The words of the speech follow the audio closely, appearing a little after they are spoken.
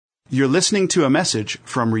You're listening to a message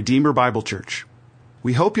from Redeemer Bible Church.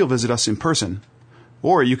 We hope you'll visit us in person,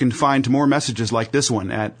 or you can find more messages like this one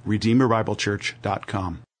at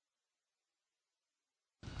redeemerbiblechurch.com.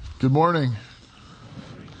 Good morning.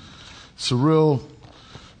 It's a real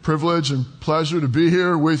privilege and pleasure to be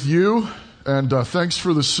here with you, and thanks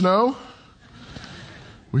for the snow.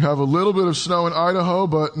 We have a little bit of snow in Idaho,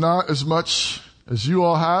 but not as much as you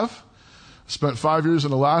all have. I spent 5 years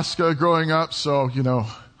in Alaska growing up, so,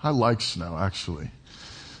 I like snow, actually.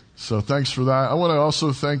 So thanks for that. I want to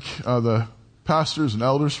also thank the pastors and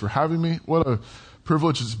elders for having me. What a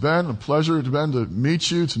privilege it's been, a pleasure it's been to meet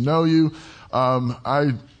you, to know you.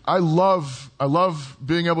 I love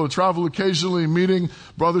being able to travel occasionally, meeting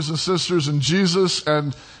brothers and sisters in Jesus,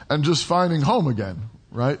 and just finding home again,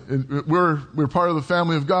 right? We're part of the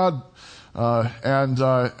family of God,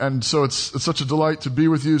 and so it's such a delight to be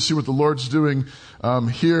with you, see what the Lord's doing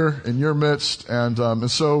here in your midst,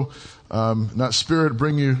 and so in that spirit,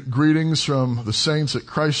 bring you greetings from the saints at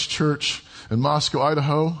Christ Church in Moscow,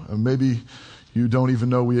 Idaho. And maybe you don't even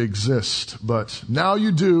know we exist, but now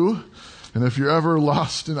you do. And if you're ever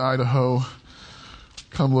lost in Idaho,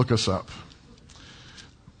 come look us up.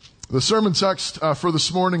 The sermon text for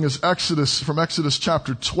this morning is from Exodus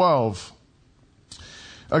chapter 12.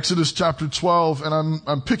 Exodus chapter 12, and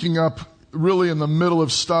I'm picking up really in the middle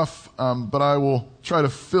of stuff, but I will try to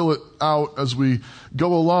fill it out as we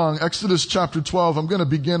go along. Exodus chapter 12, I'm going to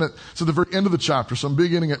begin at the very end of the chapter, so I'm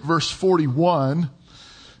beginning at verse 41,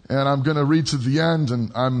 and I'm going to read to the end,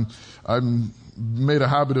 and I'm made a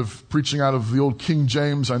habit of preaching out of the old King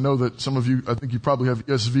James. I know that some of you, I think you probably have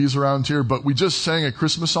ESVs around here, but we just sang a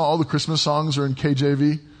Christmas song. All the Christmas songs are in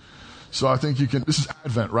KJV, so I think this is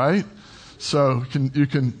Advent, right? So you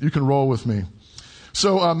can roll with me.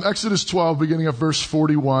 So Exodus 12, beginning at verse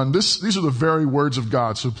 41. These are the very words of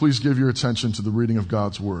God, so please give your attention to the reading of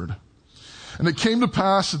God's word. And it came to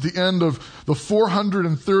pass at the end of the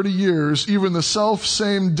 430 years, even the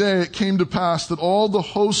self-same day, it came to pass that all the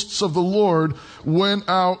hosts of the Lord went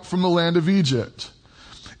out from the land of Egypt.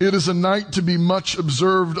 It is a night to be much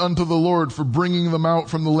observed unto the Lord for bringing them out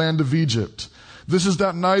from the land of Egypt. This is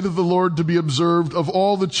that night of the Lord to be observed of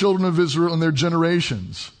all the children of Israel and their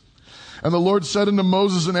generations. And the Lord said unto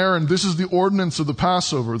Moses and Aaron, this is the ordinance of the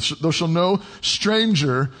Passover. Thou shalt no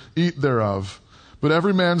stranger eat thereof, but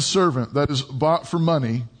every man's servant that is bought for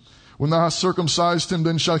money, when thou hast circumcised him,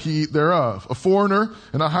 then shall he eat thereof. A foreigner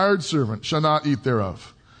and a hired servant shall not eat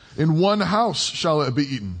thereof. In one house shall it be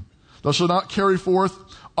eaten. Thou shalt not carry forth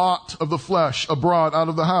aught of the flesh abroad out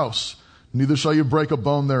of the house, neither shall you break a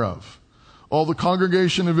bone thereof. All the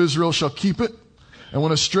congregation of Israel shall keep it. And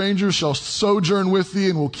when a stranger shall sojourn with thee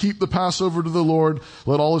and will keep the Passover to the Lord,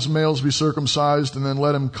 let all his males be circumcised, and then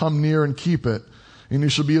let him come near and keep it. And he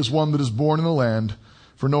shall be as one that is born in the land,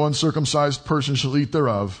 for no uncircumcised person shall eat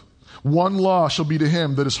thereof. One law shall be to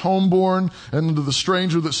him that is homeborn, and to the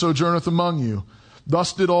stranger that sojourneth among you.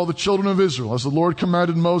 Thus did all the children of Israel, as the Lord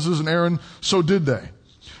commanded Moses and Aaron, so did they.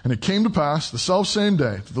 And it came to pass the selfsame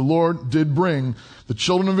day that the Lord did bring the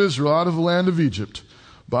children of Israel out of the land of Egypt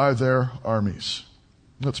by their armies.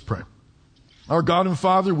 Let's pray. Our God and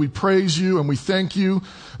Father, we praise you and we thank you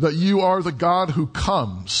that you are the God who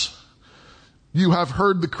comes. You have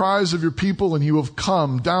heard the cries of your people and you have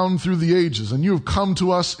come down through the ages, and you have come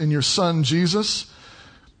to us in your Son, Jesus.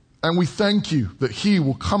 And we thank you that he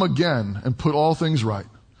will come again and put all things right.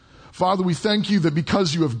 Father, we thank you that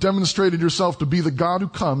because you have demonstrated yourself to be the God who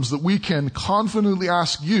comes, that we can confidently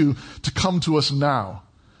ask you to come to us now.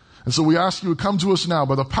 And so we ask you to come to us now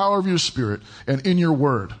by the power of your Spirit and in your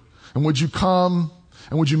word. And would you come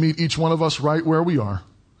and would you meet each one of us right where we are?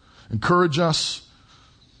 Encourage us,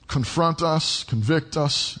 confront us, convict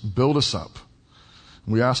us, build us up.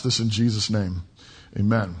 And we ask this in Jesus' name.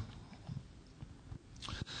 Amen.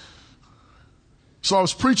 So I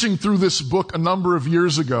was preaching through this book a number of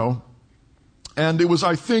years ago, and it was,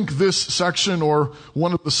 I think, this section or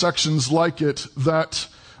one of the sections like it that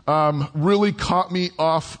really caught me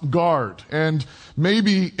off guard. And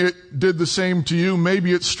maybe it did the same to you.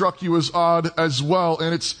 Maybe it struck you as odd as well.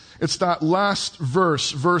 And it's that last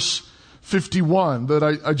verse 51 that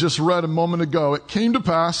I just read a moment ago. It came to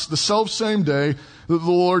pass the selfsame day that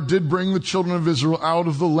the Lord did bring the children of Israel out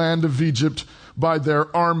of the land of Egypt by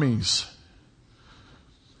their armies.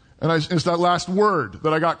 And it's that last word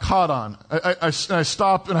that I got caught on. I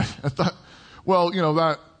stopped and I thought, well,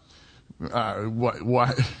 that,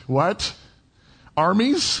 what?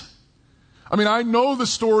 Armies? I mean, I know the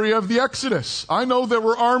story of the Exodus. I know there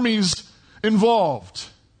were armies involved.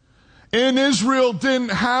 And Israel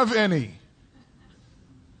didn't have any.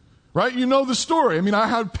 Right? You know the story. I mean, I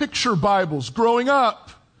had picture Bibles growing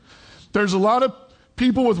up. There's a lot of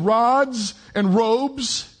people with rods and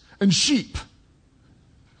robes and sheep,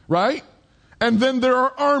 right? And then there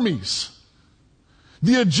are armies.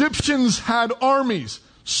 The Egyptians had armies,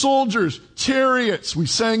 soldiers, chariots. We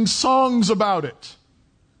sang songs about it.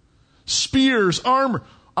 Spears, armor.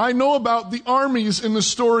 I know about the armies in the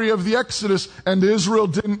story of the Exodus, and Israel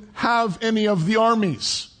didn't have any of the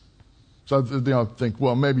armies. So I think,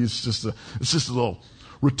 well, maybe it's just a little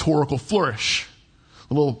rhetorical flourish,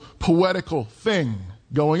 a little poetical thing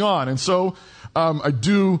going on. And so I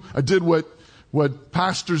did what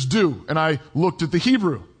pastors do, and I looked at the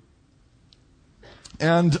Hebrew.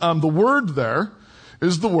 And the word there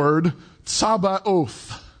is the word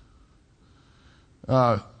Tsabaoth.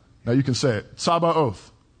 Now you can say it. Tsabaoth.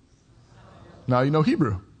 Now you know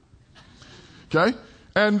Hebrew. Okay?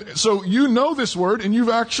 And so you know this word, and you've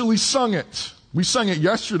actually sung it. We sang it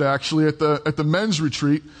yesterday, actually, at the men's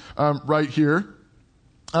retreat right here.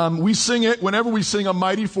 We sing it whenever we sing "A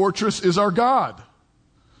Mighty Fortress is Our God."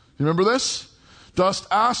 You remember this? Dost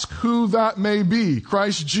ask who that may be.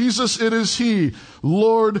 Christ Jesus it is he.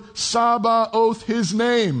 Lord Sabaoth his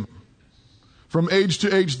name. From age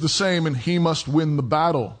to age the same, and he must win the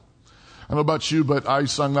battle. I don't know about you, but I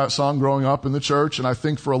sung that song growing up in the church, and I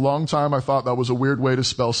think for a long time I thought that was a weird way to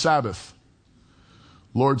spell Sabbath.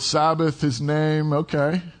 Lord Sabbath, his name,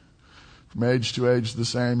 okay. From age to age the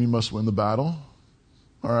same, he must win the battle.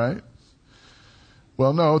 All right.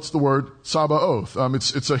 Well, no, it's the word Sabaoth.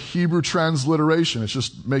 It's a Hebrew transliteration. It's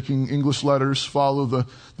just making English letters follow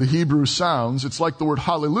the Hebrew sounds. It's like the word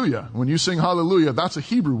hallelujah. When you sing hallelujah, that's a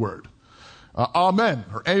Hebrew word. Amen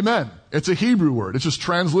or amen. It's a Hebrew word. It's just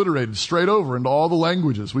transliterated straight over into all the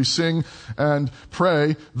languages. We sing and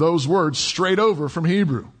pray those words straight over from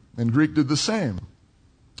Hebrew. And Greek did the same.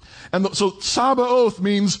 And so Sabaoth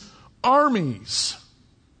means armies.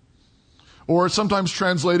 Or it's sometimes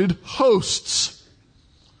translated hosts.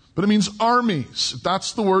 But it means armies.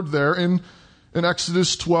 That's the word there in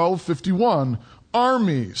Exodus 12:51.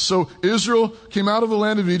 Armies. So Israel came out of the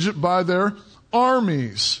land of Egypt by their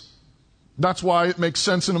armies. That's why it makes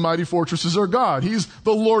sense in "A Mighty Fortress is Our God." He's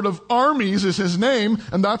the Lord of armies is his name,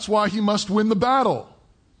 and that's why he must win the battle.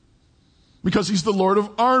 Because he's the Lord of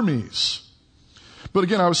armies. But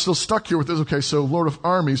again, I was still stuck here with this. Okay, so Lord of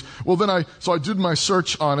armies. Well, then I did my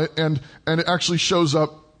search on it, and it actually shows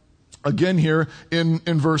up again here in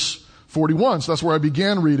verse 41. So that's where I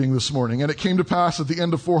began reading this morning. And it came to pass at the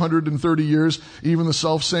end of 430 years, even the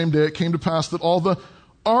self-same day, it came to pass that all the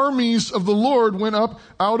armies of the Lord went up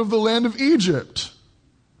out of the land of Egypt.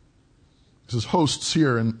 This is hosts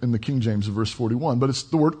here in the King James of verse 41, but it's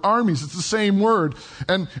the word armies. It's the same word.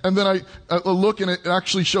 And then I look, and it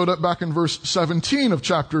actually showed up back in verse 17 of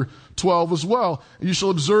chapter 12 as well. You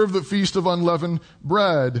shall observe the feast of unleavened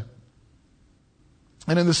bread.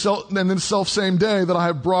 And in the self-same day that I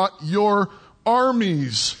have brought your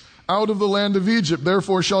armies out of the land of Egypt.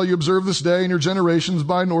 Therefore shall you observe this day in your generations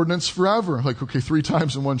by an ordinance forever. Like, okay, 3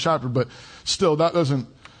 times in one chapter, but still, that doesn't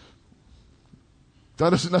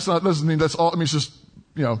mean that's all. I mean, it's just,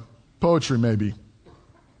 poetry maybe.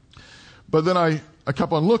 But then I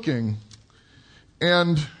kept on looking,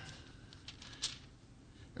 and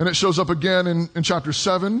it shows up again in chapter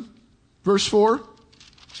 7, verse 4.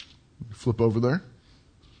 Flip over there.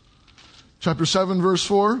 Chapter 7, verse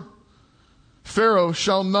 4. Pharaoh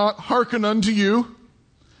shall not hearken unto you,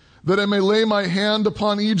 that I may lay my hand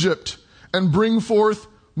upon Egypt and bring forth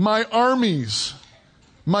my armies,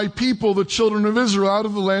 my people, the children of Israel, out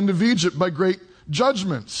of the land of Egypt by great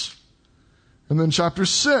judgments. And then chapter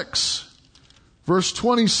 6, verse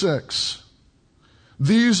 26.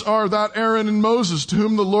 These are that Aaron and Moses, to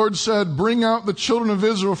whom the Lord said, bring out the children of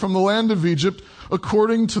Israel from the land of Egypt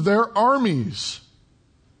according to their armies.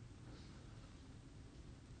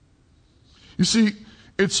 You see,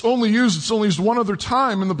 it's only used one other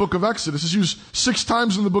time in the book of Exodus. It's used 6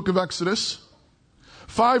 times in the book of Exodus.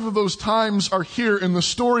 5 of those times are here in the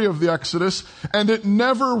story of the Exodus, and it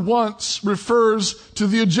never once refers to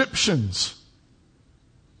the Egyptians.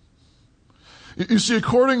 You see,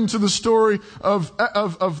 according to the story of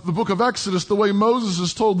the book of Exodus, the way Moses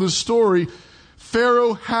has told this story,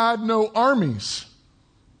 Pharaoh had no armies.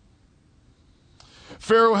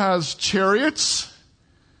 Pharaoh has chariots.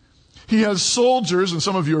 He has soldiers, and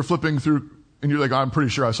some of you are flipping through, and you're like, I'm pretty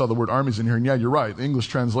sure I saw the word armies in here. And yeah, you're right. The English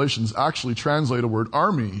translations actually translate a word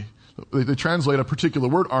army. They translate a particular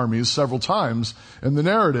word armies several times in the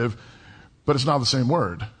narrative, but it's not the same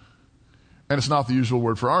word. And it's not the usual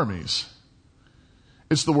word for armies.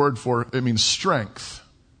 It's the word it means strength.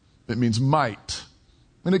 It means might.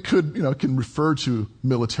 And it can refer to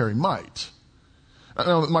military might.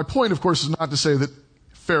 Now, my point, of course, is not to say that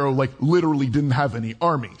Pharaoh literally didn't have any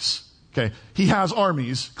armies. Okay. He has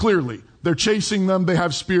armies, clearly. They're chasing them. They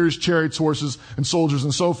have spears, chariots, horses, and soldiers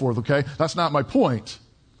and so forth. Okay. That's not my point.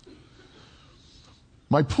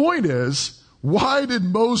 My point is, why did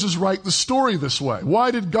Moses write the story this way?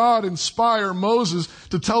 Why did God inspire Moses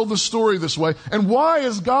to tell the story this way? And why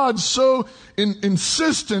is God so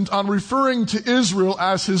insistent on referring to Israel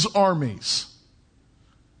as his armies?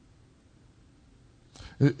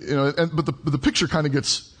 But the picture kind of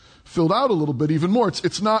gets filled out a little bit even more.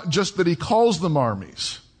 It's not just that he calls them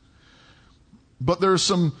armies, but there are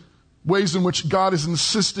some ways in which God is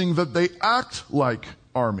insisting that they act like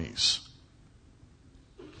armies.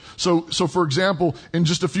 So for example, in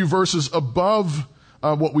just a few verses above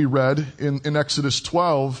what we read in Exodus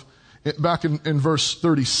 12, back in verse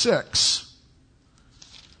 36,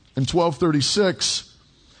 in 12:36,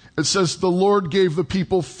 it says, "The Lord gave the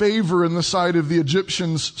people favor in the sight of the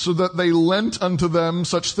Egyptians, so that they lent unto them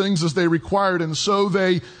such things as they required, and so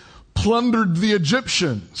they plundered the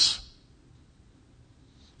Egyptians."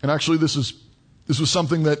 And actually, this was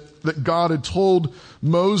something that God had told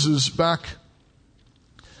Moses back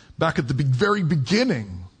at the very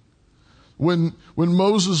beginning, when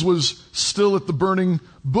Moses was still at the burning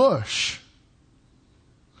bush.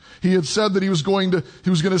 He had said that he was going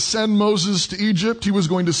to send Moses to Egypt. He was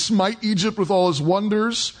going to smite Egypt with all his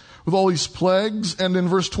wonders, with all these plagues. And in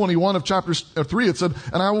verse 21 of chapter 3, it said,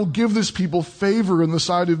 "And I will give this people favor in the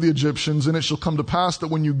sight of the Egyptians, and it shall come to pass that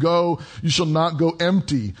when you go, you shall not go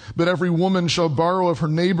empty. But every woman shall borrow of her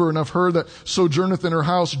neighbor and of her that sojourneth in her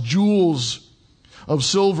house jewels of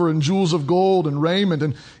silver and jewels of gold and raiment,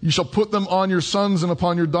 and you shall put them on your sons and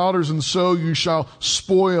upon your daughters, and so you shall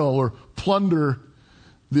spoil or plunder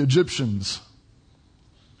the Egyptians."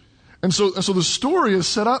 And so the story is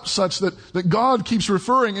set up such that God keeps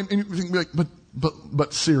referring, and you think,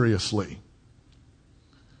 but seriously.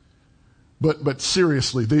 But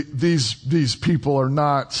seriously, these people are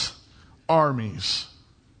not armies.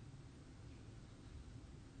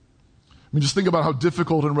 I mean, just think about how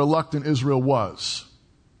difficult and reluctant Israel was.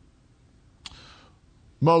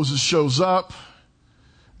 Moses shows up.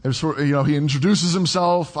 He introduces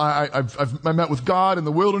himself. I met with God in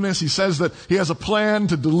the wilderness. He says that he has a plan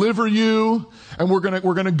to deliver you, and we're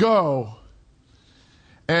gonna go.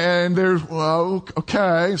 And they're, well,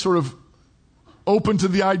 okay, sort of open to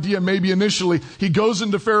the idea maybe initially. He goes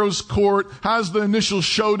into Pharaoh's court, has the initial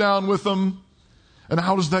showdown with them. And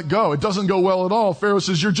how does that go? It doesn't go well at all. Pharaoh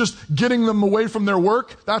says, "You're just getting them away from their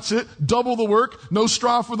work. That's it. Double the work. No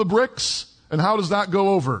straw for the bricks." And how does that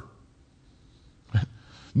go over?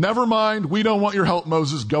 "Never mind. We don't want your help,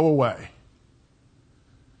 Moses. Go away.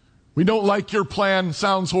 We don't like your plan.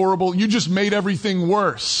 Sounds horrible. You just made everything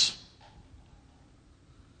worse.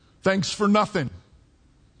 Thanks for nothing.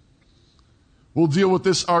 We'll deal with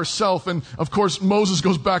this ourselves." And of course, Moses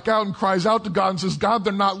goes back out and cries out to God and says, "God,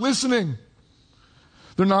 they're not listening.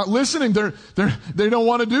 They're not listening. They don't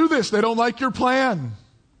want to do this. They don't like your plan."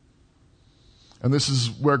 And this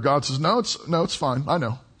is where God says, no, it's fine. I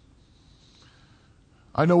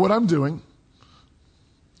know what I'm doing.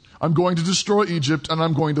 I'm going to destroy Egypt, and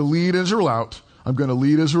I'm going to lead Israel out. I'm going to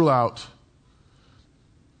lead Israel out.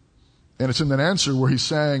 And it's in that answer where he's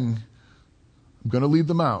saying, I'm going to lead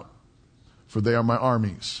them out, for they are my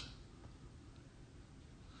armies.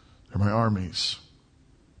 They're my armies.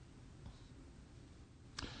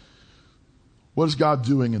 What is God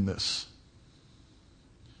doing in this?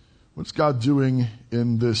 What's God doing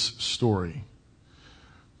in this story?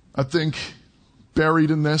 I think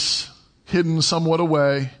buried in this, hidden somewhat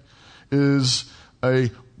away, is a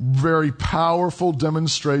very powerful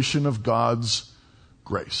demonstration of God's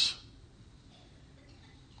grace.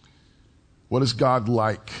 What is God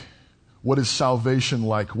like? What is salvation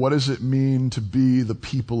like? What does it mean to be the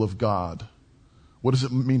people of God? What does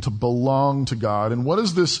it mean to belong to God? And what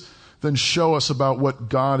does this then show us about what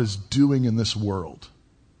God is doing in this world?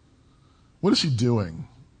 What is he doing?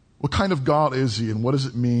 What kind of God is he, and what does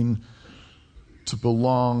it mean to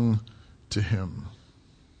belong to him?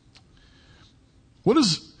 What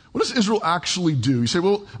does Israel actually do? You say,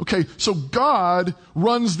 well, okay, so God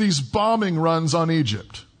runs these bombing runs on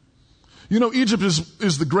Egypt. You know, Egypt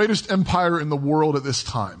is the greatest empire in the world at this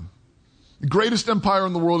time. The greatest empire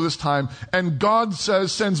in the world at this time. And God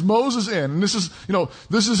sends Moses in, and this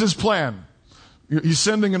is his plan. He's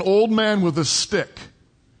sending an old man with a stick.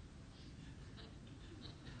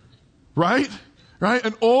 Right?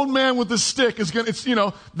 An old man with a stick is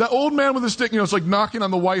that old man with a stick, it's like knocking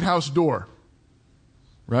on the White House door.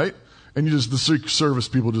 Right? And the Secret Service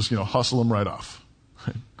people just, hustle him right off.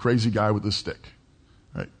 Crazy guy with a stick.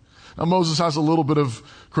 Right? Now, Moses has a little bit of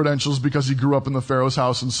credentials because he grew up in the Pharaoh's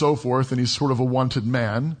house and so forth, and he's sort of a wanted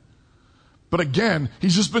man. But again,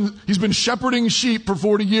 he's been shepherding sheep for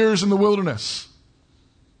 40 years in the wilderness.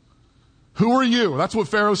 Who are you? That's what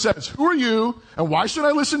Pharaoh says. Who are you? And why should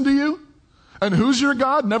I listen to you? And who's your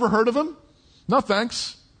God? Never heard of him? No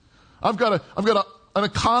thanks. I've got an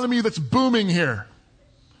economy that's booming here.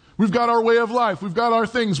 We've got our way of life. We've got our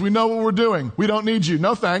things. We know what we're doing. We don't need you.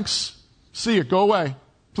 No thanks. See it. Go away.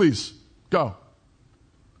 Please. Go.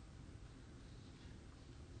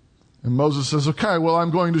 And Moses says, okay, well, I'm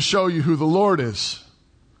going to show you who the Lord is.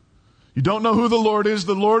 You don't know who the Lord is.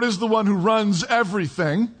 The Lord is the one who runs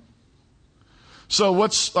everything. So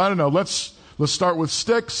let's start with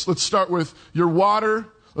sticks. Let's start with your water.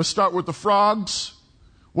 Let's start with the frogs.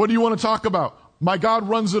 What do you want to talk about? My God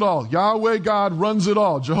runs it all. Yahweh God runs it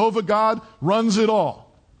all. Jehovah God runs it all.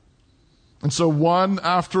 And so one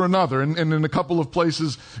after another. And in a couple of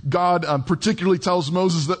places, God particularly tells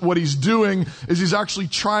Moses that what he's doing is he's actually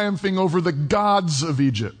triumphing over the gods of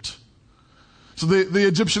Egypt. So the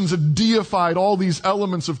Egyptians had deified all these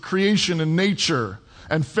elements of creation and nature.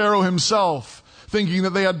 And Pharaoh himself, thinking that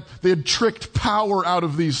they had tricked power out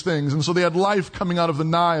of these things. And so they had life coming out of the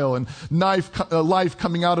Nile and life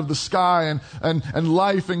coming out of the sky and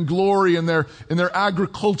life and glory in their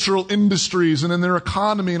agricultural industries and in their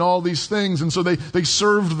economy and all these things. And so they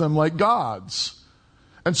served them like gods.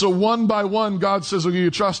 And so one by one, God says, okay,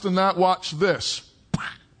 you trust in that? Watch this.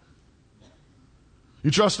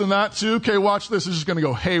 You trust in that too? Okay, watch this. It's just going to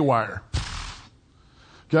go haywire.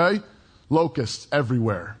 Okay? Locusts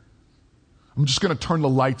everywhere. I'm just going to turn the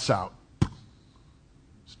lights out.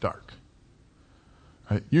 It's dark.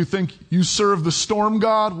 Right? You think you serve the storm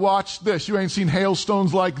god? Watch this. You ain't seen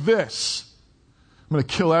hailstones like this. I'm going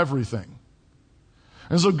to kill everything.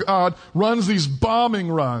 And so God runs these bombing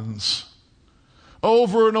runs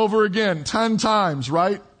over and over again, 10 times,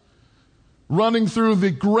 right? Running through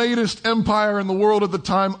the greatest empire in the world at the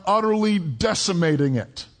time, utterly decimating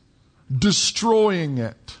it, destroying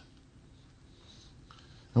it.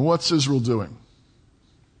 And what's Israel doing?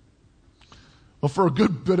 Well, for a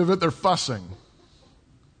good bit of it, they're fussing.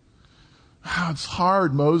 It's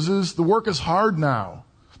hard, Moses. The work is hard now.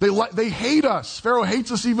 They hate us. Pharaoh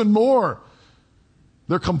hates us even more.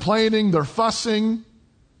 They're complaining. They're fussing.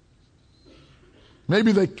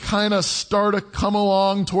 Maybe they kind of start to come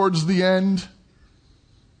along towards the end.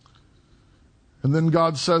 And then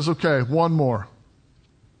God says, okay, one more.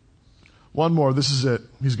 One more. This is it.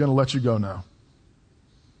 He's going to let you go now.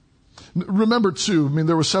 Remember, too,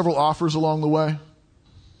 there were several offers along the way.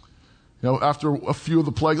 After a few of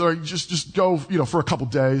the plagues, or just go, for a couple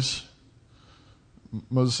days.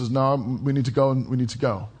 Moses says, no, we need to go and we need to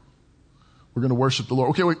go. We're going to worship the Lord.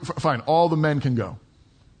 Okay, wait, fine. All the men can go.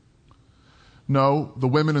 No, the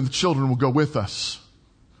women and the children will go with us.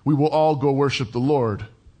 We will all go worship the Lord.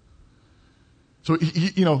 So,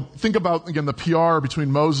 think about, again, the PR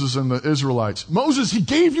between Moses and the Israelites. Moses, he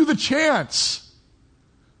gave you the chance.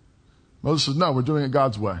 Moses says, no, we're doing it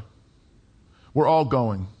God's way. We're all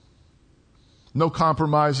going. No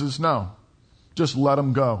compromises, no. Just let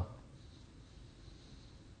them go.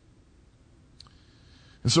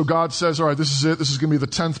 And so God says, all right, this is it. This is going to be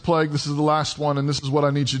the 10th plague. This is the last one, and this is what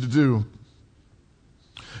I need you to do.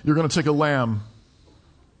 You're going to take a lamb.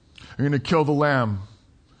 You're going to kill the lamb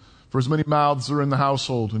for as many mouths are in the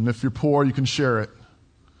household. And if you're poor, you can share it.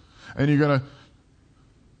 And you're going to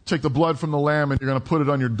take the blood from the lamb and you're going to put it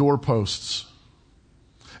on your doorposts.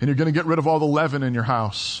 And you're going to get rid of all the leaven in your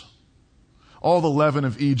house. All the leaven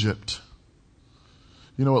of Egypt.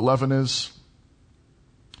 You know what leaven is?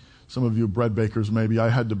 Some of you bread bakers maybe.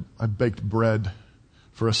 I baked bread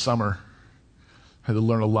for a summer. I had to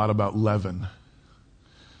learn a lot about leaven.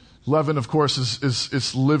 Leaven, of course,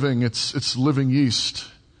 is living. It's living yeast.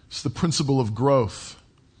 It's the principle of growth.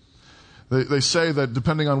 They say that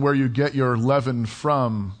depending on where you get your leaven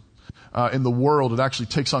from in the world, it actually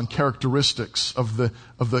takes on characteristics of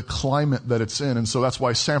the climate that it's in. And so that's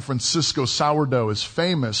why San Francisco sourdough is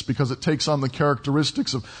famous, because it takes on the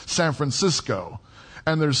characteristics of San Francisco.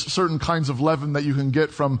 And there's certain kinds of leaven that you can get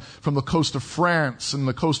from the coast of France and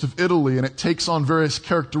the coast of Italy, and it takes on various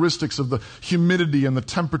characteristics of the humidity and the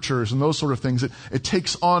temperatures and those sort of things. It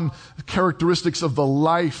takes on characteristics of the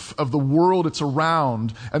life of the world it's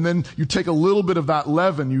around, and then you take a little bit of that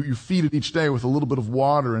leaven, you feed it each day with a little bit of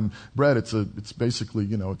water and bread. It's basically,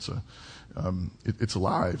 it's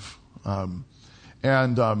alive.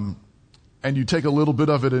 And you take a little bit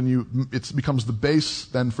of it, and it becomes the base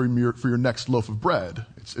then for your next loaf of bread.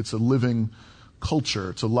 It's a living culture.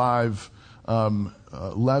 It's a live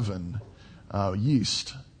leaven,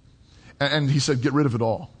 yeast. And he said, get rid of it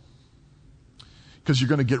all. because you're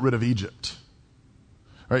going to get rid of Egypt.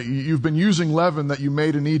 Right? You've been using leaven that you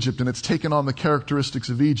made in Egypt, and it's taken on the characteristics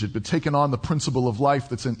of Egypt. It's taken on the principle of life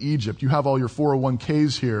that's in Egypt. You have all your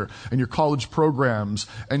 401ks here and your college programs,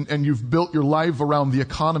 and you've built your life around the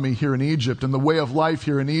economy here in Egypt and the way of life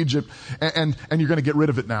here in Egypt, and you're going to get rid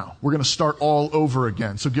of it now. We're going to start all over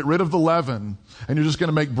again. So get rid of the leaven, and you're just going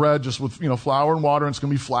to make bread just with flour and water, and it's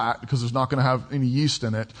going to be flat because there's not going to have any yeast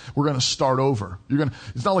in it. We're going to start over.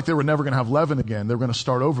 It's not like they were never going to have leaven again. They're going to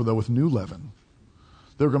start over, though, with new leaven.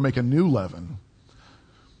 They're going to make a new leaven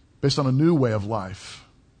based on a new way of life.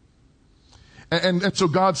 And so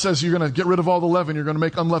God says you're going to get rid of all the leaven. You're going to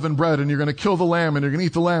make unleavened bread, and you're going to kill the lamb, and you're going to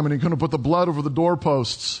eat the lamb, and you're going to put the blood over the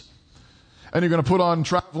doorposts, and you're going to put on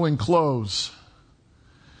traveling clothes.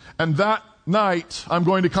 And that night, I'm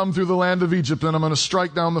going to come through the land of Egypt, and I'm going to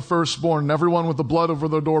strike down the firstborn, and everyone with the blood over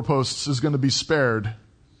their doorposts is going to be spared.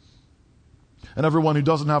 And everyone who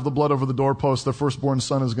doesn't have the blood over the doorpost, their firstborn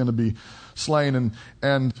son is going to be slain.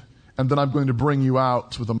 And then I'm going to bring you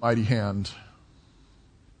out with a mighty hand.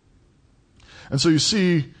 And so you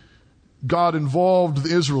see, God involved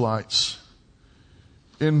the Israelites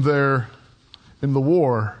in the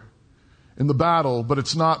war, in the battle, but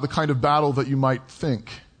it's not the kind of battle that you might think.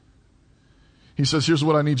 He says, here's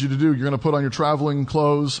what I need you to do. You're going to put on your traveling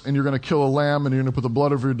clothes, and you're going to kill a lamb, and you're going to put the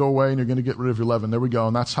blood over your doorway, and you're going to get rid of your leaven. There we go.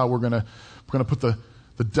 And that's how we're going to put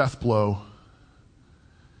the death blow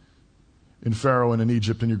in Pharaoh and in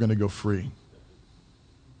Egypt, and you're going to go free.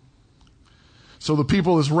 So the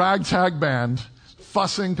people, this ragtag band,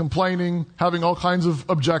 fussing, complaining, having all kinds of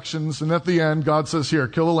objections. And at the end, God says, here,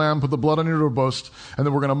 kill a lamb, put the blood on your doorpost, and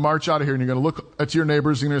then we're going to march out of here. And you're going to look at your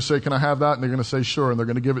neighbors, and you're going to say, can I have that? And they're going to say, sure. And they're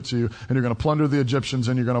going to give it to you. And you're going to plunder the Egyptians,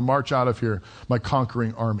 and you're going to march out of here, my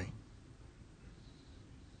conquering army.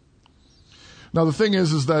 Now, the thing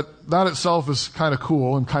is that itself is kind of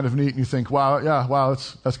cool and kind of neat. And you think, wow,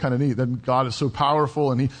 that's kind of neat. That God is so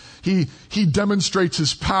powerful, and he demonstrates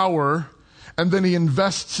his power, and then he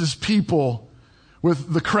invests his people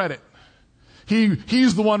with the credit.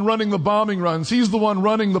 He's the one running the bombing runs. He's the one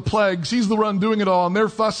running the plagues. He's the one doing it all. And they're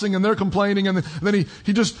fussing and they're complaining. And then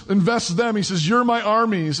he just invests them. He says, you're my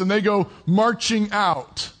armies. And they go marching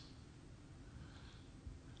out,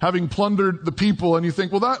 having plundered the people. And you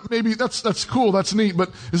think, well, that's cool. That's neat.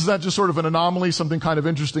 But is that just sort of an anomaly? Something kind of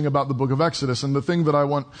interesting about the book of Exodus? And the thing that I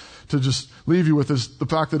want to just leave you with is the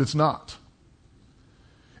fact that it's not.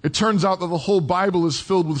 It turns out that the whole Bible is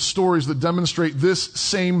filled with stories that demonstrate this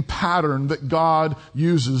same pattern that God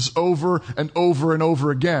uses over and over and over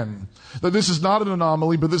again. That this is not an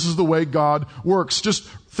anomaly, but this is the way God works. Just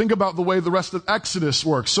think about the way the rest of Exodus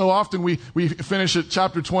works. So often we finish at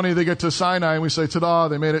chapter 20, they get to Sinai, and we say, ta-da,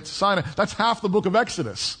 they made it to Sinai. That's half the book of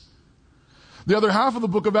Exodus. The other half of the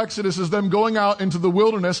book of Exodus is them going out into the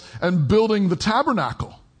wilderness and building the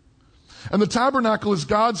tabernacle. And the tabernacle is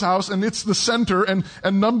God's house, and it's the center, and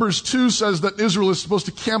Numbers 2 says that Israel is supposed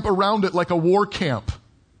to camp around it like a war camp.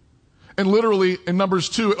 And literally, in Numbers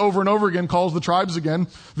 2, over and over again, calls the tribes again,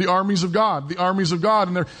 the armies of God,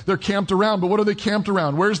 and they're camped around. But what are they camped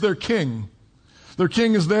around? Where's their king? Their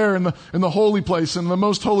king is there in the holy place, in the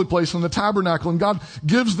most holy place, in the tabernacle, and God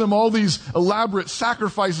gives them all these elaborate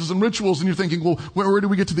sacrifices and rituals, and you're thinking, well, where do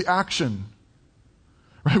we get to the action?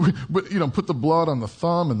 Right? But, put the blood on the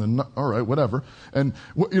thumb and all right, whatever. And,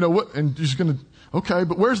 and you're just going to, okay,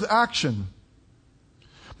 but where's the action?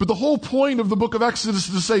 But the whole point of the book of Exodus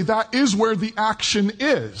is to say that is where the action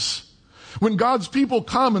is. When God's people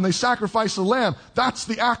come and they sacrifice a lamb, that's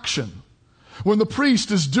the action. When the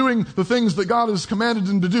priest is doing the things that God has commanded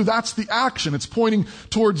him to do, that's the action. It's pointing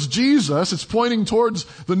towards Jesus. It's pointing towards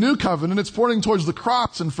the new covenant. It's pointing towards the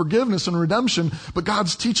cross and forgiveness and redemption. But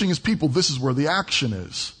God's teaching his people this is where the action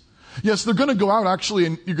is. Yes, they're going to go out actually,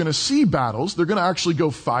 and you're going to see battles. They're going to actually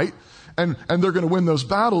go fight, and they're going to win those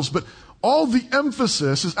battles. But all the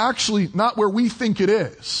emphasis is actually not where we think it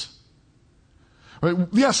is. Right?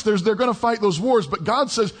 Yes, they're going to fight those wars, but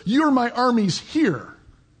God says, you're my armies here.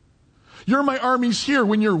 You're my armies here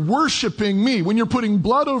when you're worshiping me, when you're putting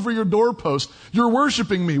blood over your doorpost, you're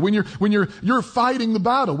worshiping me. When you're fighting the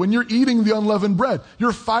battle, when you're eating the unleavened bread,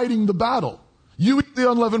 you're fighting the battle. You eat the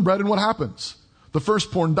unleavened bread and what happens? The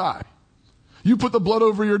firstborn die. You put the blood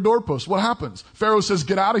over your doorpost, what happens? Pharaoh says,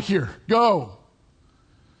 get out of here, go.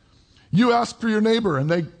 You ask for your neighbor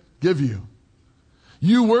and they give you.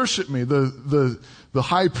 You worship me. The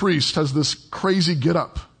high priest has this crazy get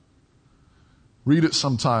up. Read it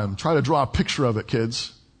sometime. Try to draw a picture of it,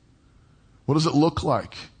 kids. What does it look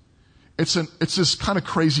like? It's this kind of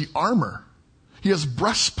crazy armor. He has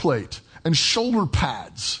breastplate and shoulder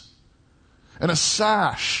pads and a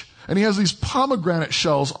sash And he has these pomegranate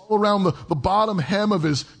shells all around the bottom hem of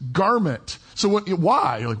his garment. So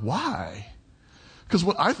why? You're like, why?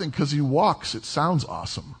 Because he walks, it sounds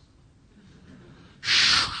awesome.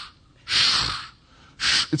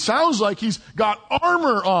 It sounds like he's got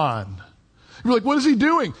armor on. You're like, what is he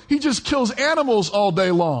doing? He just kills animals all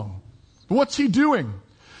day long. What's he doing?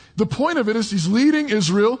 The point of it is he's leading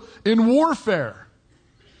Israel in warfare.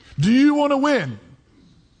 Do you want to win?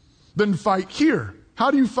 Then fight here.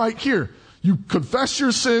 How do you fight here? You confess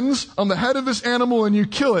your sins on the head of this animal and you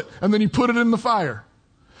kill it, and then you put it in the fire.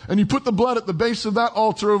 And you put the blood at the base of that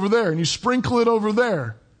altar over there, and you sprinkle it over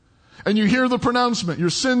there. And you hear the pronouncement, your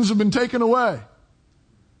sins have been taken away.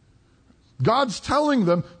 God's telling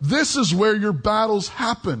them, this is where your battles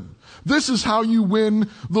happen. This is how you win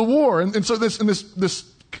the war. And so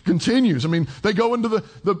this continues. I mean, they go into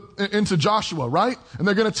into Joshua, right? And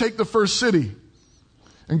they're going to take the first city.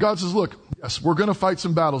 And God says, look, yes, we're going to fight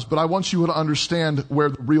some battles, but I want you to understand where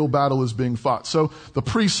the real battle is being fought. So the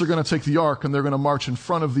priests are going to take the ark and they're going to march in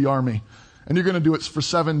front of the army. And you're going to do it for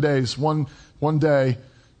 7 days, one day,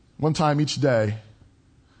 one time each day.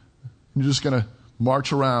 You're just going to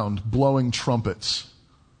march around blowing trumpets.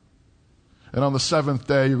 And on the 7th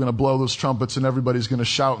day, you're going to blow those trumpets and everybody's going to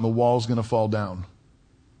shout and the wall's going to fall down.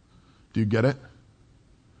 Do you get it?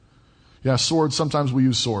 Yeah, swords, sometimes we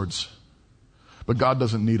use swords. But God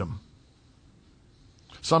doesn't need them.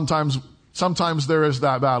 Sometimes there is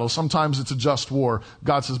that battle. Sometimes it's a just war.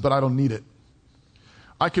 God says, but I don't need it.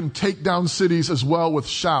 I can take down cities as well with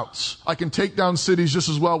shouts. I can take down cities just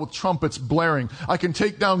as well with trumpets blaring. I can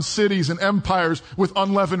take down cities and empires with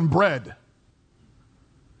unleavened bread.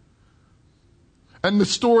 And the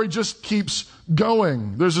story just keeps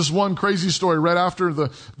going. There's this one crazy story right after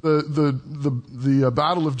the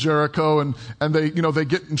battle of Jericho, and they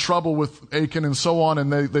get in trouble with Achan and so on,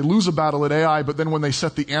 and they lose a battle at Ai. But then when they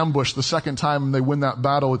set the ambush the second time and they win that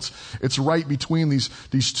battle, it's right between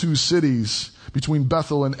these two cities, between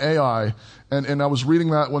Bethel and Ai. And I was reading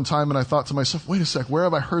that one time and I thought to myself, wait a sec, where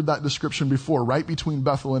have I heard that description before? Right between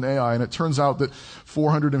Bethel and Ai. And it turns out that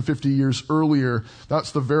 450 years earlier,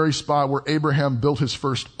 that's the very spot where Abraham built his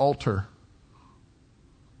first altar.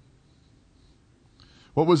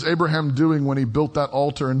 What was Abraham doing when he built that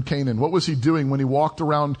altar in Canaan? What was he doing when he walked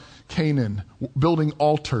around Canaan, building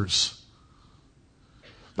altars?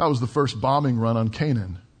 That was the first bombing run on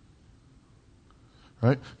Canaan.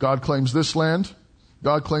 Right? God claims this land.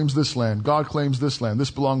 God claims this land. God claims this land. This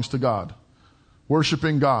belongs to God.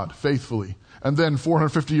 Worshiping God faithfully. And then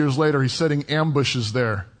 450 years later, he's setting ambushes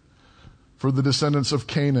there for the descendants of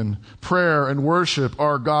Canaan. Prayer and worship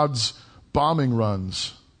are God's bombing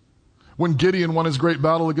runs. When Gideon won his great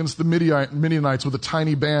battle against the Midianites with a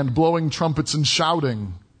tiny band, blowing trumpets and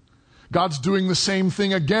shouting, God's doing the same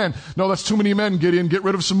thing again. No, that's too many men, Gideon. Get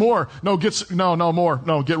rid of some more. No, more.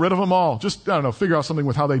 No, get rid of them all. Just, figure out something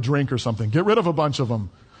with how they drink or something. Get rid of a bunch of them.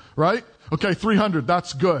 Right? Okay, 300.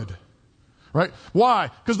 That's good. Right? Why?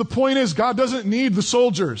 Because the point is, God doesn't need the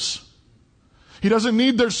soldiers. He doesn't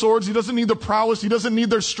need their swords. He doesn't need their prowess. He doesn't need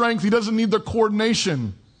their strength. He doesn't need their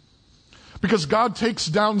coordination. Because God takes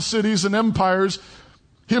down cities and empires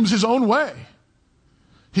his own way.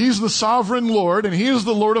 He's the sovereign Lord, and He is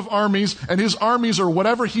the Lord of armies, and His armies are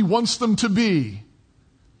whatever He wants them to be.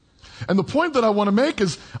 And the point that I want to make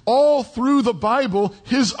is, all through the Bible,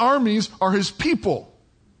 His armies are His people.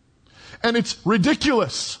 And it's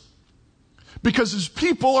ridiculous, because His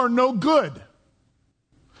people are no good.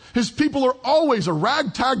 His people are always a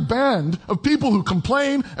ragtag band of people who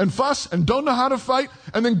complain and fuss and don't know how to fight,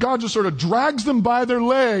 and then God just sort of drags them by their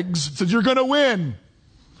legs and says, you're going to win.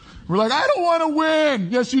 We're like, I don't want to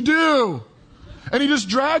win. Yes, you do. And He just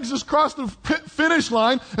drags us across the finish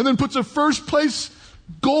line and then puts a first place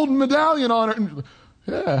golden medallion on it. And,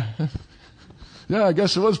 yeah, I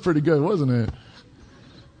guess it was pretty good, wasn't it?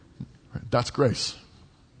 That's grace.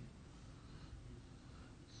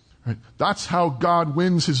 Right? That's how God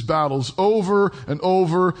wins His battles over and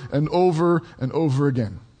over and over and over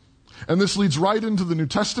again. And this leads right into the New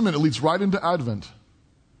Testament. It leads right into Advent.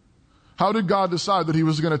 How did God decide that He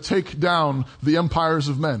was going to take down the empires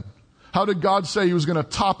of men? How did God say He was going to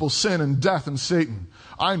topple sin and death and Satan?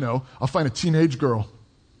 I know. I'll find a teenage girl.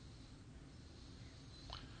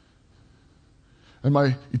 And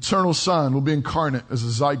my eternal Son will be incarnate as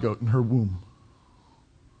a zygote in her womb.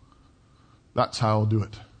 That's how I'll do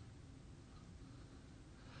it.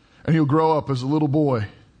 And He'll grow up as a little boy.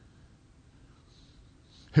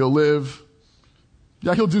 He'll live.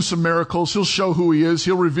 Yeah, He'll do some miracles. He'll show who He is.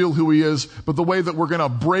 He'll reveal who He is. But the way that we're going to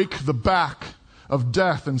break the back of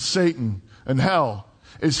death and Satan and hell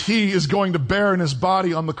is he is going to bear in his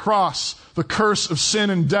body on the cross the curse of sin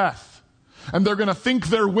and death. And they're going to think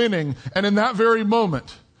they're winning. And in that very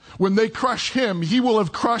moment, when they crush him, he will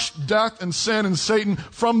have crushed death and sin and Satan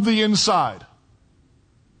from the inside.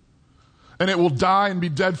 And it will die and be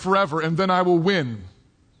dead forever. And then I will win.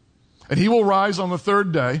 And he will rise on the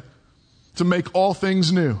third day to make all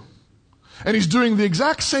things new. And he's doing the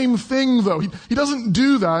exact same thing, though. He doesn't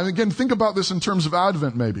do that. And again, think about this in terms of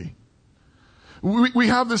Advent, maybe. We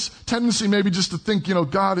have this tendency maybe just to think,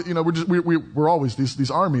 God, we're always these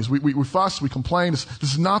armies. We fuss, we complain. This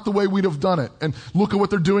is not the way we'd have done it. And look at what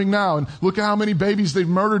they're doing now. And look at how many babies they've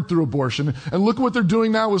murdered through abortion. And look at what they're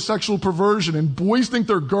doing now with sexual perversion. And boys think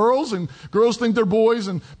they're girls, and girls think they're boys,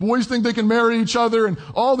 and boys think they can marry each other, and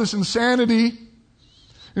all this insanity.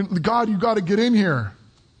 And God, you got to get in here.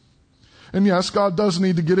 And yes, God does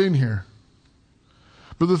need to get in here.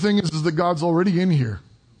 But the thing is that God's already in here.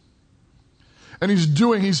 And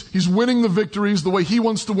he's winning the victories the way he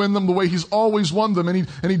wants to win them, the way he's always won them. And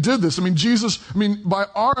he did this. By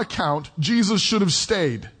our account, Jesus should have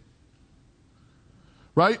stayed.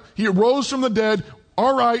 Right? He rose from the dead.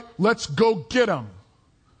 All right, let's go get him.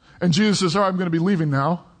 And Jesus says, all right, I'm going to be leaving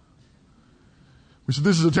now. We said,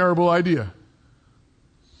 this is a terrible idea.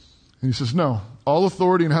 And he says, no, all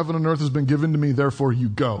authority in heaven and earth has been given to me, therefore you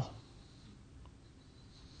go.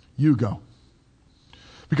 You go.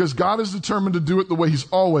 Because God is determined to do it the way he's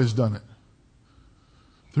always done it.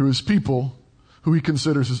 Through his people who he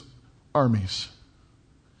considers his armies.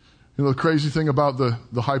 The crazy thing about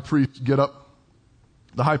the high priest get up.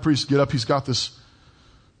 The high priest get up, he's got this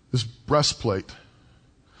breastplate.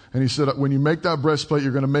 And he said, when you make that breastplate,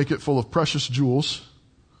 you're going to make it full of precious jewels.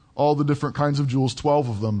 All the different kinds of jewels, 12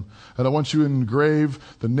 of them. And I want you to engrave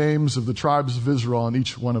the names of the tribes of Israel on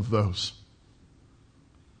each one of those.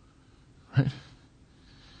 Right?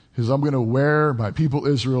 Because I'm going to wear my people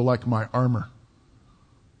Israel like my armor.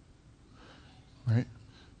 Right?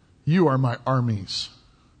 You are my armies.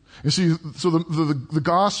 You see, so the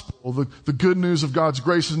gospel, the good news of God's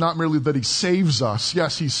grace is not merely that he saves us.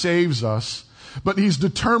 Yes, he saves us. But he's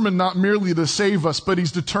determined not merely to save us, but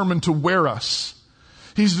he's determined to wear us.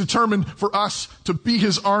 He's determined for us to be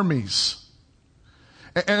his armies.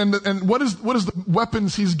 And what is the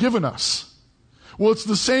weapons he's given us? Well, it's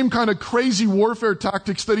the same kind of crazy warfare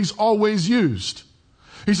tactics that he's always used.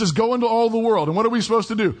 He says, go into all the world. And what are we supposed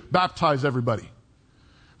to do? Baptize everybody.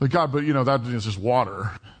 Like, God, but that is just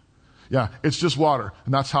water. Yeah, it's just water.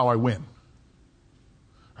 And that's how I win.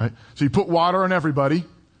 Right? So you put water on everybody.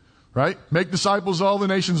 Right? Make disciples of all the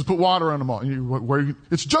nations, put water on them all.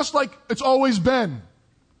 It's just like it's always been.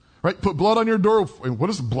 Right? Put blood on your door. What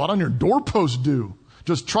does the blood on your doorpost do?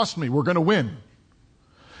 Just trust me, we're going to win.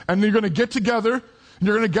 And you're going to get together, and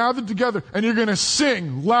you're going to gather together, and you're going to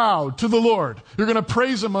sing loud to the Lord. You're going to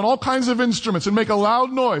praise him on all kinds of instruments and make a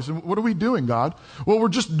loud noise. And what are we doing, God? Well, we're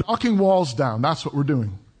just knocking walls down. That's what we're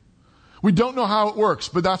doing. We don't know how it works,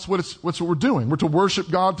 but that's what we're doing. We're to worship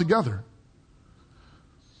God together.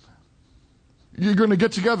 You're going to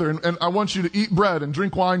get together, and I want you to eat bread and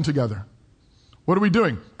drink wine together. What are we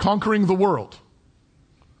doing? Conquering the world.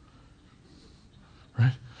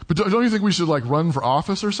 Right? But don't you think we should run for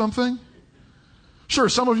office or something? Sure,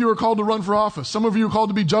 some of you are called to run for office. Some of you are called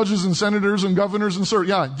to be judges and senators and governors and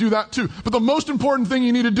yeah, do that too. But the most important thing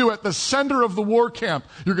you need to do at the center of the war camp,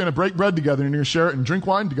 you're going to break bread together and you're going to share it and drink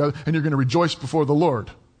wine together and you're going to rejoice before the Lord.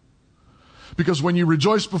 Because when you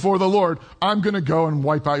rejoice before the Lord, I'm going to go and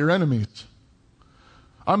wipe out your enemies.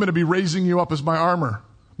 I'm going to be raising you up as my armor,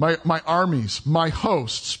 my armies, my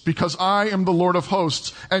hosts, because I am the Lord of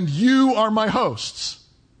hosts and you are my hosts.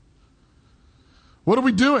 What are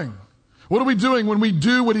we doing? What are we doing when we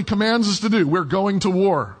do what he commands us to do? We're going to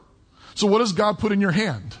war. So what does God put in your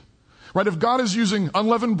hand? Right? If God is using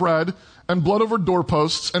unleavened bread and blood over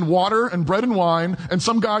doorposts and water and bread and wine and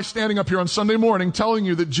some guy standing up here on Sunday morning telling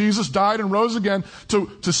you that Jesus died and rose again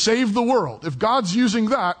to save the world, if God's using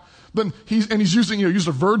that, then he's using, used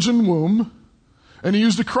a virgin womb and he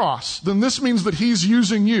used a cross, then this means that he's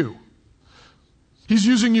using you. He's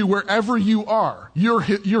using you wherever you are. You're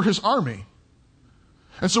his army.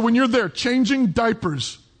 And so when you're there changing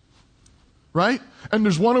diapers, right? And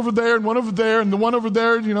there's one over there and one over there and the one over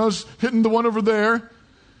there, is hitting the one over there.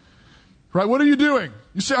 Right? What are you doing?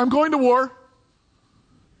 You say, I'm going to war.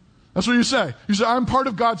 That's what you say. You say, I'm part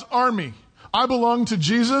of God's army. I belong to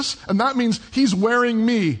Jesus, and that means he's wearing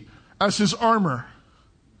me as his armor.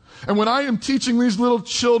 And when I am teaching these little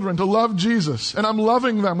children to love Jesus, and I'm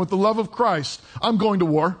loving them with the love of Christ, I'm going to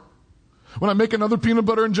war. When I make another peanut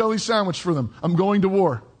butter and jelly sandwich for them, I'm going to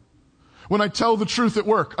war. When I tell the truth at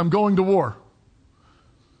work, I'm going to war.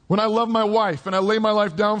 When I love my wife and I lay my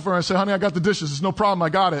life down for her, I say, honey, I got the dishes. It's no problem. I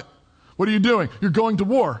got it. What are you doing? You're going to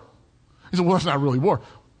war. He said, well, that's not really war.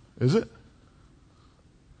 Is it?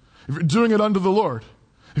 If you're doing it unto the Lord,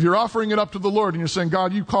 if you're offering it up to the Lord and you're saying,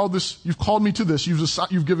 God, you've called me to this.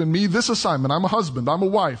 You've given me this assignment. I'm a husband. I'm a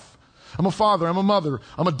wife. I'm a father. I'm a mother.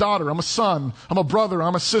 I'm a daughter. I'm a son. I'm a brother.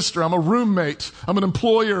 I'm a sister. I'm a roommate. I'm an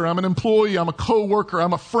employer. I'm an employee. I'm a co-worker.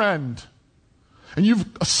 I'm a friend. And you've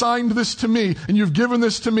assigned this to me and you've given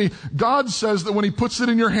this to me. God says that when he puts it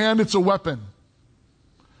in your hand, it's a weapon.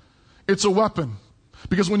 It's a weapon.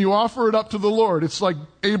 Because when you offer it up to the Lord, it's like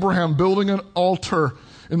Abraham building an altar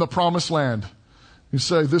in the promised land. You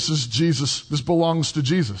say, this is Jesus. This belongs to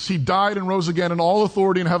Jesus. He died and rose again, and all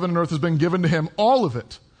authority in heaven and earth has been given to him. All of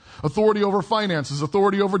it. Authority over finances,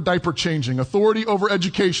 authority over diaper changing, authority over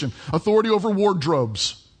education, authority over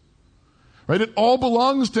wardrobes. Right? It all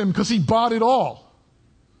belongs to him because he bought it all.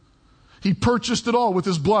 He purchased it all with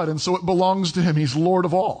his blood, and so it belongs to him. He's Lord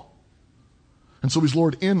of all. And so he's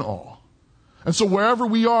Lord in all. And so wherever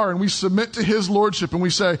we are and we submit to his lordship and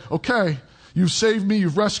we say, okay, you've saved me,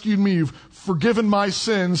 you've rescued me, you've forgiven my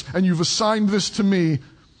sins, and you've assigned this to me,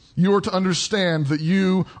 you are to understand that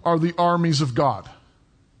you are the armies of God.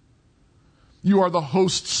 You are the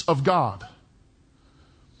hosts of God.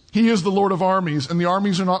 He is the Lord of armies, and the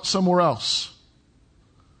armies are not somewhere else.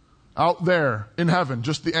 Out there in heaven,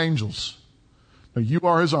 just the angels. No, you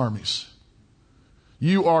are his armies.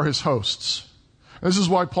 You are his hosts. This is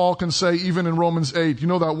why Paul can say, even in Romans 8, you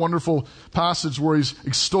know that wonderful passage where he's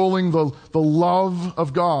extolling the love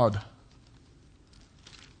of God.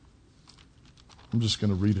 I'm just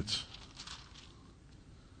going to read it.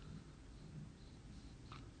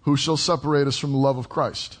 Who shall separate us from the love of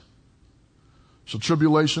Christ? Shall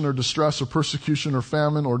tribulation or distress or persecution or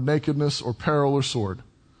famine or nakedness or peril or sword?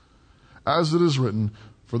 As it is written,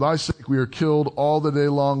 for thy sake we are killed all the day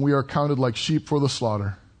long. We are counted like sheep for the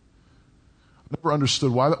slaughter. I never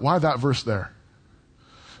understood why that verse there.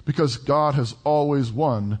 Because God has always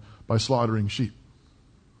won by slaughtering sheep.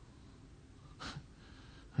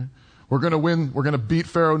 We're going to win. We're going to beat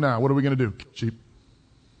Pharaoh now. What are we going to do? Kill sheep.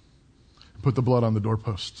 Put the blood on the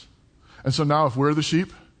doorposts. And so now if we're the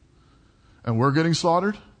sheep and we're getting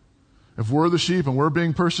slaughtered, if we're the sheep and we're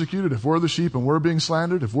being persecuted, if we're the sheep and we're being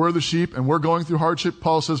slandered, if we're the sheep and we're going through hardship,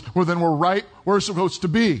 Paul says, well, then we're right where we're supposed to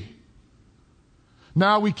be.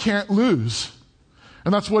 Now we can't lose.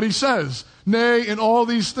 And that's what he says. Nay, in all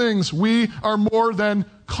these things, we are more than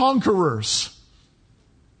conquerors.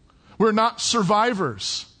 We're not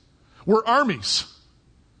survivors. We're armies.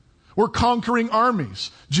 We're conquering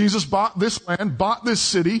armies. Jesus bought this land, bought this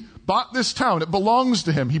city, bought this town. It belongs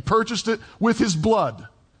to him. He purchased it with his blood.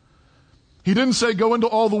 He didn't say go into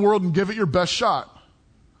all the world and give it your best shot.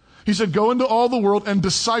 He said go into all the world and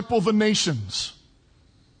disciple the nations.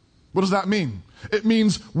 What does that mean? It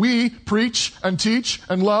means we preach and teach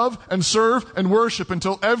and love and serve and worship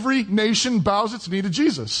until every nation bows its knee to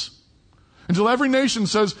Jesus. Until every nation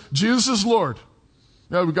says Jesus is Lord.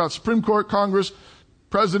 Yeah, we've got Supreme Court, Congress,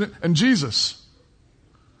 President, and Jesus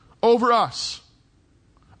over us.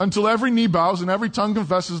 Until every knee bows and every tongue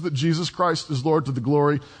confesses that Jesus Christ is Lord to the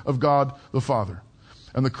glory of God the Father.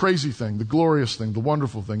 And the crazy thing, the glorious thing, the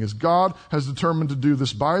wonderful thing is God has determined to do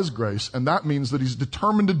this by his grace, and that means that he's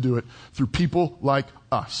determined to do it through people like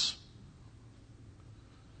us.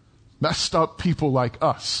 Messed up people like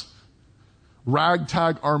us.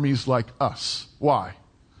 Ragtag armies like us. Why?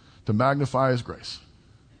 To magnify his grace.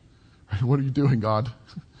 What are you doing, God?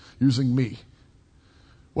 Using me.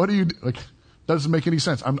 What do you do? Like, that doesn't make any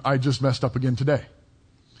sense. I just messed up again today.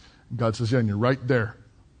 And God says, yeah, and you're right there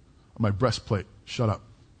on my breastplate. Shut up.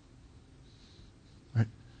 Right?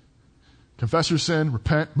 Confess your sin,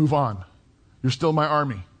 repent, move on. You're still my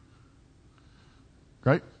army.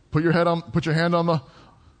 Right? Put your hand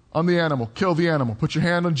on the animal. Kill the animal. Put your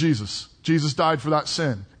hand on Jesus. Jesus died for that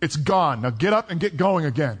sin. It's gone. Now get up and get going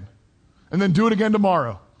again. And then do it again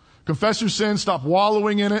tomorrow. Confess your sin. Stop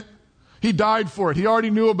wallowing in it. He died for it. He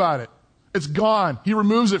already knew about it. It's gone. He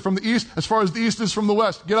removes it from the east as far as the east is from the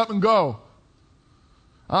west. Get up and go.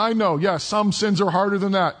 I know, yes, some sins are harder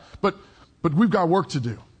than that. But we've got work to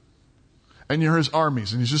do. And you're his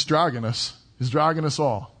armies. And he's just dragging us. He's dragging us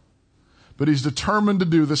all. But he's determined to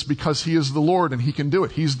do this because he is the Lord and he can do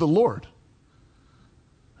it. He's the Lord.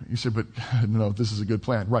 You say, but no, this is a good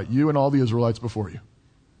plan. Right, you and all the Israelites before you.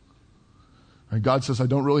 And God says, I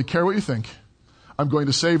don't really care what you think. I'm going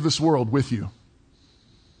to save this world with you.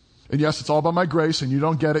 And yes, it's all by my grace, and you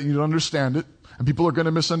don't get it, and you don't understand it, and people are going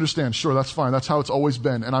to misunderstand. Sure, that's fine. That's how it's always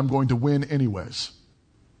been, and I'm going to win anyways.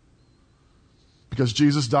 Because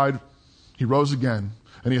Jesus died, he rose again,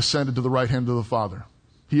 and he ascended to the right hand of the Father.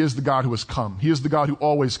 He is the God who has come. He is the God who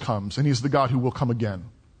always comes, and He is the God who will come again.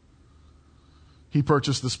 He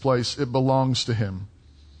purchased this place. It belongs to Him.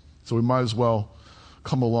 So we might as well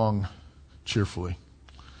come along cheerfully.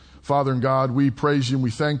 Father and God, we praise You and we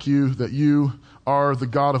thank You that You are the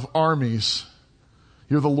God of armies.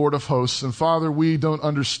 You're the Lord of hosts. And Father, we don't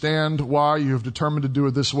understand why You have determined to do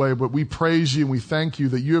it this way, but we praise You and we thank You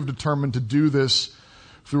that You have determined to do this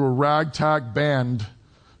through a ragtag band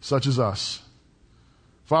such as us.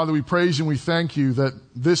 Father, we praise You and we thank You that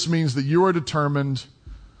this means that You are determined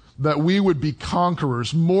that we would be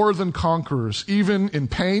conquerors, more than conquerors, even in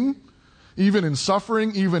pain, even in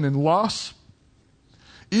suffering, even in loss,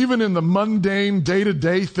 even in the mundane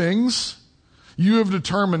day-to-day things. You have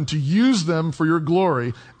determined to use them for Your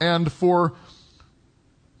glory and for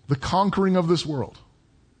the conquering of this world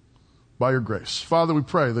by Your grace. Father, we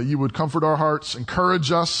pray that You would comfort our hearts, encourage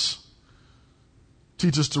us,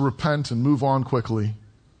 teach us to repent and move on quickly.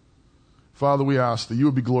 Father, we ask that You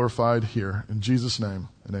would be glorified here. In Jesus' name,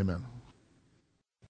 and amen.